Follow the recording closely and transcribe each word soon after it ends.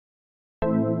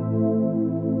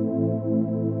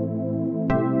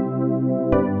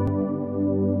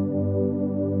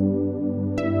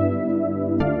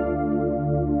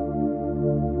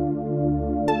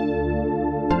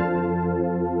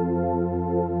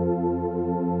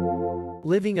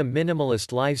Living a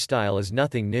minimalist lifestyle is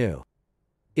nothing new.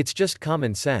 It's just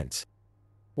common sense.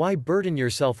 Why burden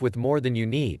yourself with more than you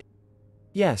need?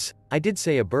 Yes, I did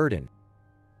say a burden.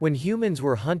 When humans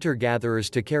were hunter-gatherers,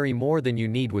 to carry more than you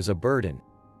need was a burden.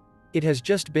 It has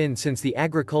just been since the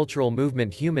agricultural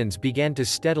movement humans began to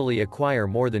steadily acquire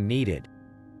more than needed.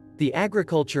 The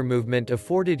agriculture movement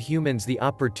afforded humans the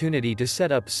opportunity to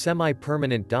set up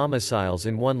semi-permanent domiciles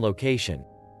in one location.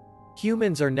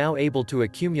 Humans are now able to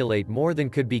accumulate more than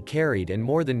could be carried and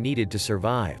more than needed to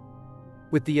survive.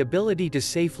 With the ability to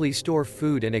safely store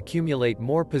food and accumulate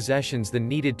more possessions than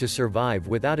needed to survive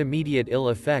without immediate ill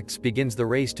effects begins the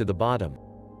race to the bottom.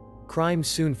 Crime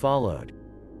soon followed.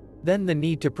 Then the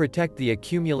need to protect the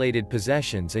accumulated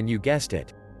possessions, and you guessed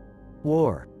it.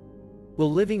 War.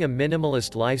 Will living a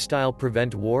minimalist lifestyle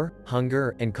prevent war,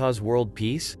 hunger, and cause world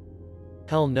peace?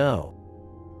 Hell no.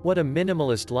 What a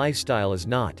minimalist lifestyle is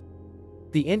not.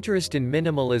 The interest in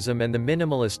minimalism and the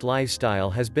minimalist lifestyle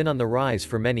has been on the rise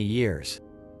for many years.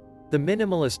 The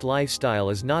minimalist lifestyle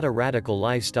is not a radical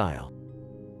lifestyle.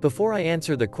 Before I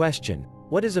answer the question,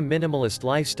 what is a minimalist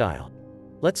lifestyle?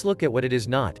 Let's look at what it is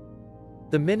not.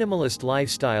 The minimalist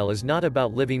lifestyle is not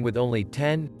about living with only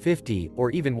 10, 50,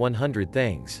 or even 100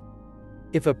 things.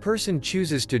 If a person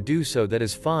chooses to do so, that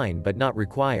is fine but not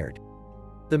required.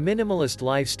 The minimalist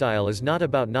lifestyle is not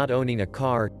about not owning a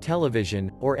car,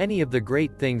 television, or any of the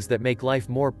great things that make life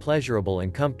more pleasurable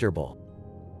and comfortable.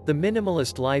 The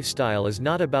minimalist lifestyle is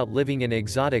not about living in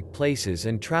exotic places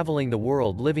and traveling the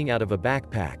world living out of a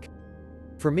backpack.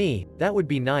 For me, that would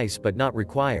be nice but not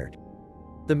required.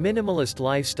 The minimalist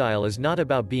lifestyle is not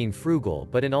about being frugal,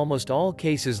 but in almost all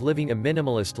cases living a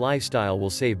minimalist lifestyle will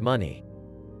save money.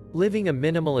 Living a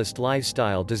minimalist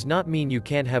lifestyle does not mean you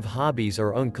can't have hobbies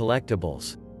or own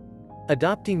collectibles.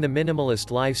 Adopting the minimalist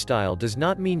lifestyle does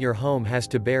not mean your home has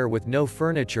to bear with no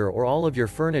furniture or all of your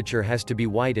furniture has to be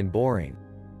white and boring.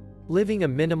 Living a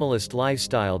minimalist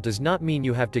lifestyle does not mean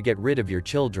you have to get rid of your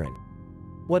children.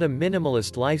 What a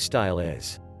minimalist lifestyle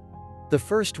is. The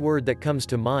first word that comes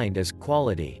to mind is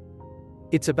quality.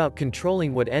 It's about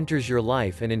controlling what enters your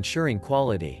life and ensuring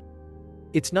quality.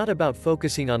 It's not about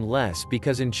focusing on less,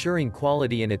 because ensuring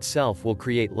quality in itself will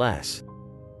create less.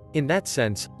 In that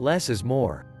sense, less is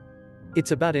more.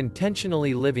 It's about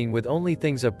intentionally living with only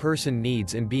things a person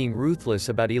needs and being ruthless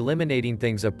about eliminating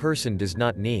things a person does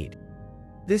not need.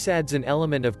 This adds an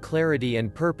element of clarity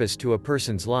and purpose to a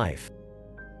person's life.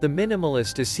 The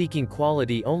minimalist is seeking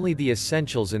quality, only the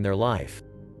essentials in their life.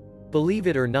 Believe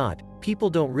it or not, people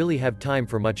don't really have time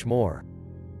for much more.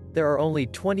 There are only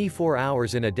 24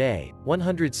 hours in a day,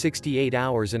 168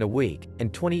 hours in a week,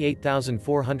 and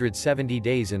 28,470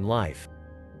 days in life.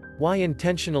 Why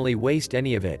intentionally waste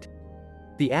any of it?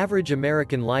 The average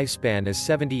American lifespan is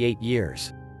 78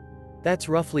 years. That's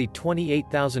roughly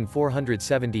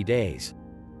 28,470 days.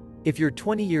 If you're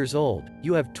 20 years old,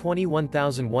 you have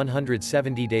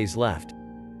 21,170 days left.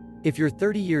 If you're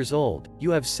 30 years old,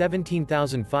 you have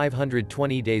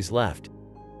 17,520 days left.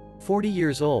 40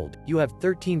 years old, you have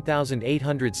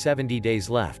 13,870 days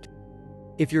left.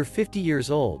 If you're 50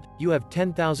 years old, you have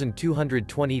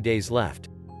 10,220 days left.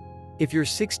 If you're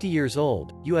 60 years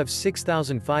old, you have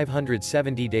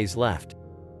 6,570 days left.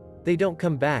 They don't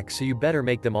come back, so you better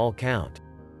make them all count.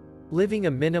 Living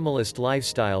a minimalist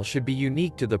lifestyle should be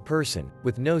unique to the person,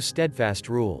 with no steadfast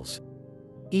rules.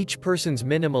 Each person's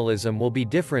minimalism will be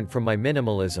different from my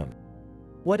minimalism.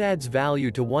 What adds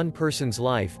value to one person's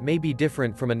life may be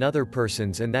different from another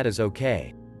person's, and that is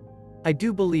okay. I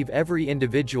do believe every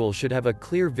individual should have a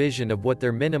clear vision of what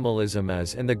their minimalism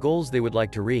is and the goals they would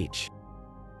like to reach.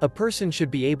 A person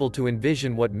should be able to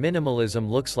envision what minimalism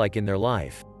looks like in their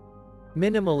life.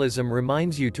 Minimalism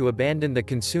reminds you to abandon the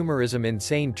consumerism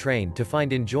insane train to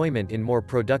find enjoyment in more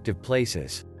productive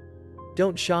places.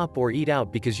 Don't shop or eat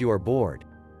out because you are bored.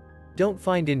 Don't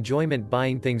find enjoyment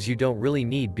buying things you don't really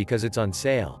need because it's on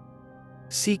sale.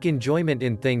 Seek enjoyment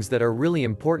in things that are really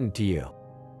important to you.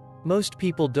 Most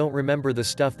people don't remember the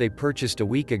stuff they purchased a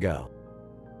week ago.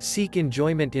 Seek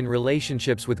enjoyment in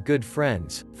relationships with good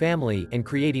friends, family, and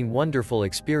creating wonderful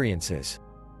experiences.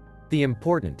 The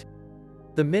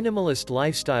minimalist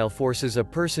lifestyle forces a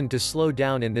person to slow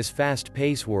down in this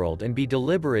fast-paced world and be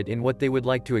deliberate in what they would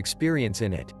like to experience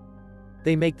in it.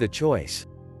 They make the choice.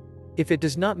 If it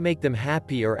does not make them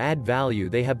happy or add value,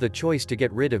 they have the choice to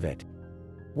get rid of it.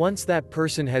 Once that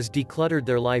person has decluttered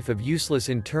their life of useless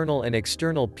internal and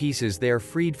external pieces, they are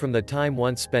freed from the time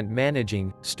once spent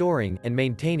managing, storing, and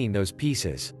maintaining those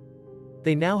pieces.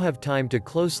 They now have time to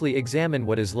closely examine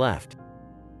what is left.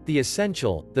 The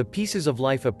essential, the pieces of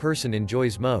life a person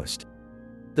enjoys most.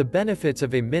 The benefits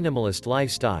of a minimalist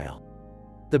lifestyle.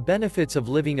 The benefits of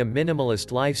living a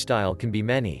minimalist lifestyle can be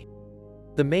many.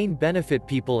 The main benefit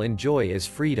people enjoy is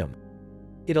freedom.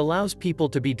 It allows people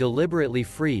to be deliberately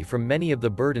free from many of the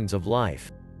burdens of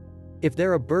life. If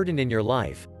they're a burden in your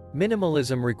life,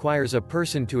 minimalism requires a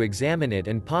person to examine it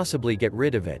and possibly get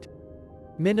rid of it.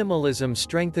 Minimalism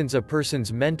strengthens a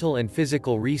person's mental and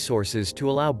physical resources to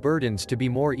allow burdens to be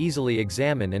more easily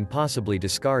examined and possibly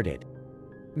discarded.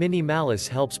 Minimalist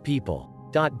helps people.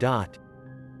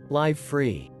 Live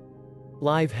free.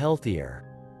 Live healthier.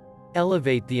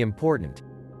 Elevate the important.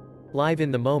 Live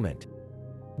in the moment.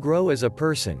 Grow as a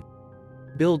person.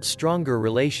 Build stronger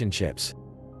relationships.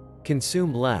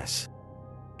 Consume less.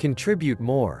 Contribute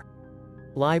more.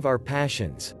 Live our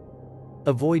passions.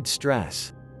 Avoid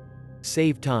stress.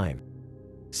 Save time.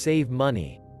 Save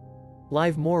money.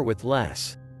 Live more with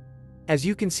less. As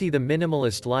you can see, the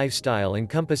minimalist lifestyle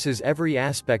encompasses every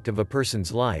aspect of a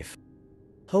person's life,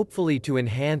 hopefully to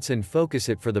enhance and focus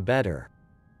it for the better.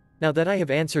 Now that I have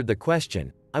answered the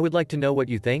question, I would like to know what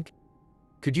you think.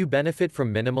 Could you benefit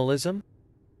from minimalism?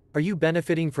 Are you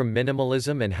benefiting from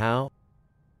minimalism and how?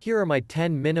 Here are my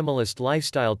 10 minimalist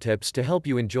lifestyle tips to help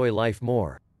you enjoy life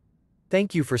more.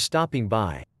 Thank you for stopping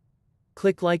by.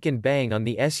 Click like and bang on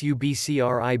the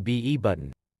subscribe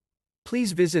button.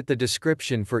 Please visit the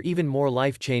description for even more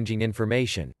life-changing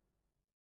information.